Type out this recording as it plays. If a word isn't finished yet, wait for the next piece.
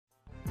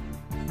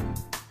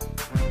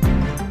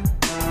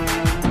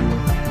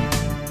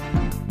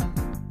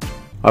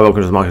Hi,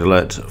 welcome to the Market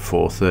Alert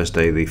for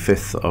Thursday the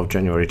 5th of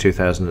January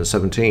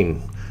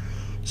 2017.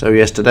 So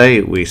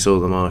yesterday we saw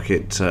the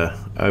market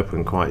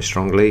open quite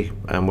strongly,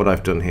 and what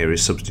I've done here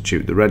is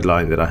substitute the red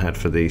line that I had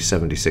for the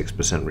 76%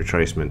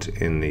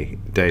 retracement in the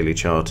daily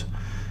chart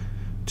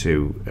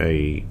to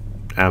a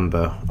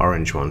amber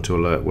orange one to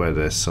alert where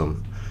there's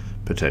some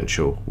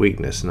potential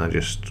weakness, and I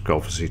just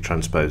obviously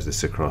transpose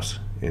this across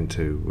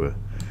into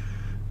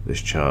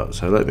this chart.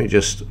 So let me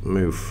just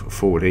move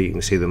forward here. You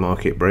can see the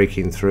market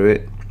breaking through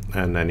it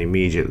and then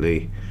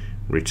immediately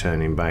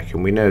returning back,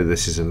 and we know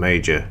this is a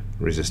major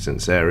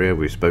resistance area.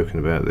 We've spoken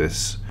about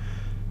this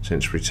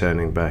since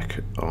returning back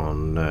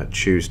on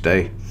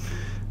Tuesday,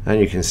 and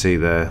you can see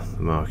there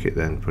the market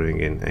then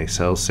putting in a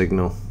sell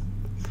signal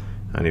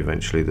and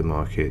eventually the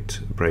market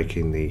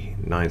breaking the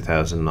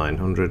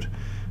 9,900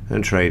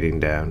 and trading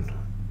down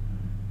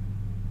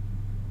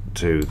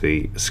to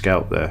the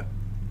scalp there.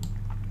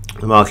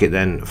 The market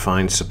then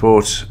finds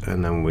support,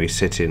 and then we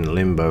sit in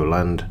limbo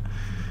land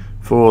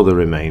for the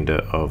remainder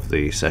of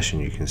the session.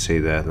 You can see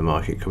there the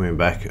market coming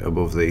back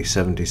above the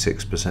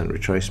 76%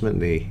 retracement,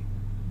 the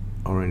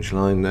orange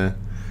line there,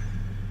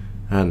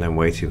 and then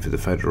waiting for the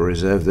Federal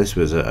Reserve. This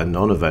was a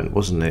non-event,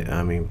 wasn't it?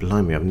 I mean,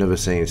 blimey, I've never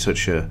seen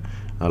such a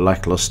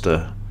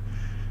lackluster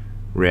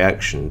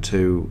reaction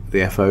to the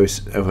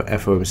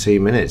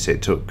FOMC minutes.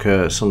 It took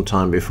some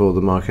time before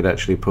the market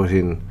actually put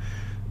in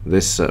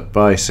this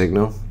buy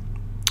signal.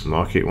 The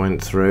market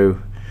went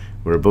through,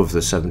 we're above the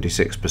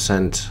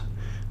 76%,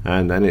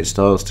 and then it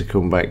starts to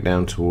come back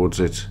down towards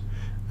it,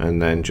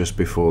 and then just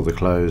before the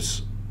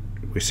close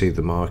we see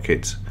the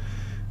market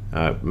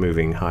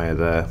moving higher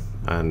there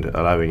and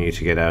allowing you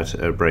to get out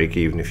at a break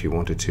even if you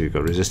wanted to. You've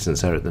got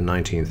resistance there at the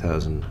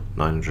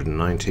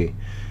 19,990,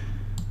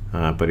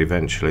 but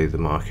eventually the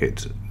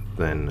market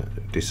then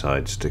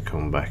decides to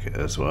come back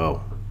as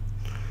well.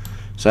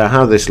 So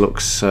how this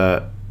looks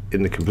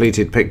in the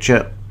completed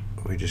picture,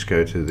 we just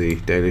go to the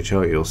daily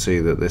chart. You'll see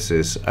that this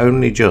is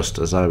only just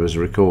as I was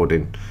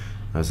recording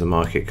as the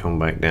market come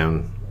back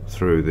down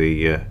through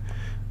the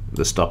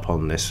stop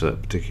on this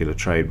particular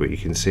trade, but you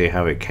can see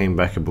how it came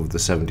back above the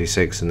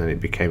 76 and then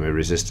it became a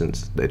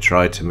resistance. They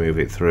tried to move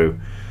it through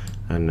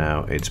and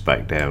now it's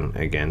back down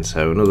again.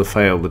 So another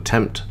failed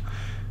attempt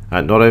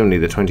at not only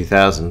the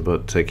 20,000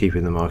 but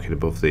keeping the market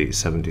above the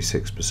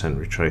 76%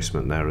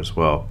 retracement there as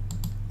well.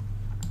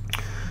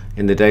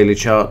 In the daily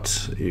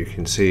chart you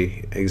can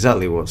see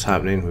exactly what's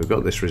happening. We've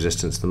got this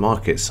resistance, the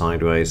market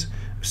sideways,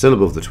 still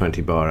above the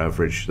 20 bar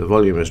average. The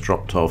volume has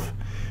dropped off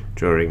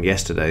during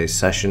yesterday's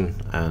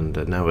session,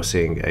 and now we're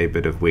seeing a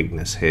bit of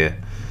weakness here.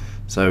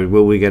 So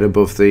will we get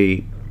above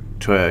the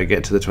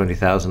get to the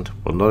 20,000?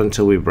 Well, not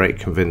until we break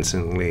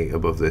convincingly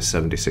above this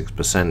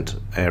 76%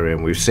 area,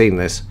 and we've seen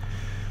this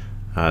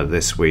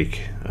this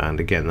week.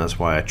 And again, that's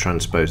why I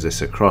transpose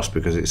this across,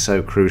 because it's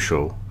so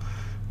crucial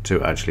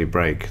to actually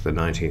break the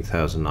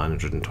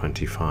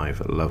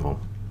 19,925 level.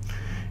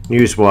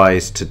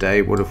 News-wise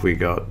today, what have we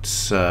got?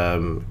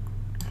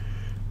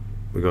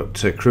 We've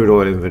got crude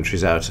oil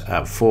inventories out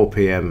at 4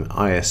 p.m,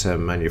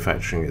 ISM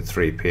manufacturing at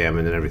 3 p.m,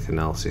 and then everything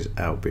else is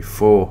out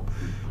before.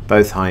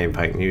 Both high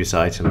impact news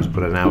items,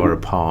 but an hour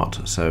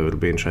apart, so it'll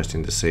be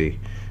interesting to see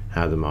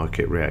how the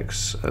market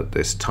reacts at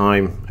this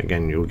time.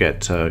 Again, you'll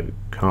get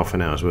half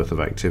an hour's worth of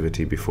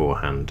activity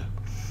beforehand.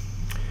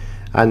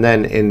 And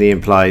then in the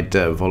implied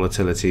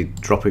volatility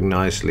dropping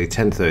nicely,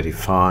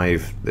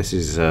 1035, this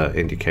is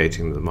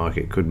indicating that the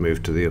market could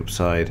move to the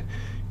upside.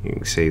 You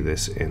can see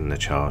this in the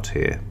chart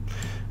here.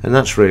 And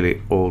that's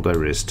really all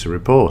there is to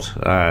report.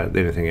 The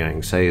only thing I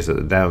can say is that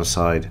the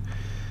downside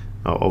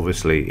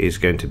obviously is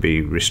going to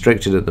be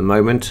restricted at the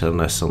moment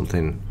unless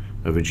something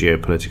of a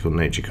geopolitical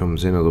nature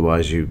comes in.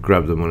 Otherwise you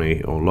grab the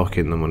money or lock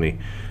in the money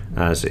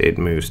as it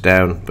moves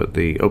down. But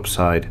the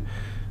upside,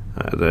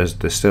 there's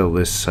still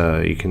this,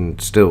 you can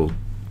still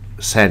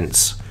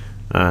sense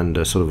and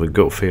sort of a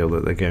gut feel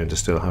that they're going to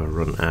still have a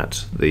run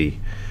at the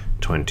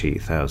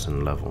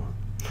 20,000 level.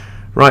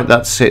 Right,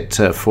 that's it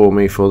for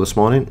me for this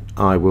morning.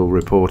 I will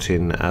report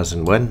in as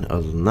and when.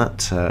 Other than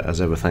that, as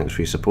ever, thanks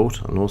for your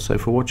support and also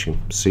for watching.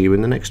 See you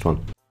in the next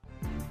one.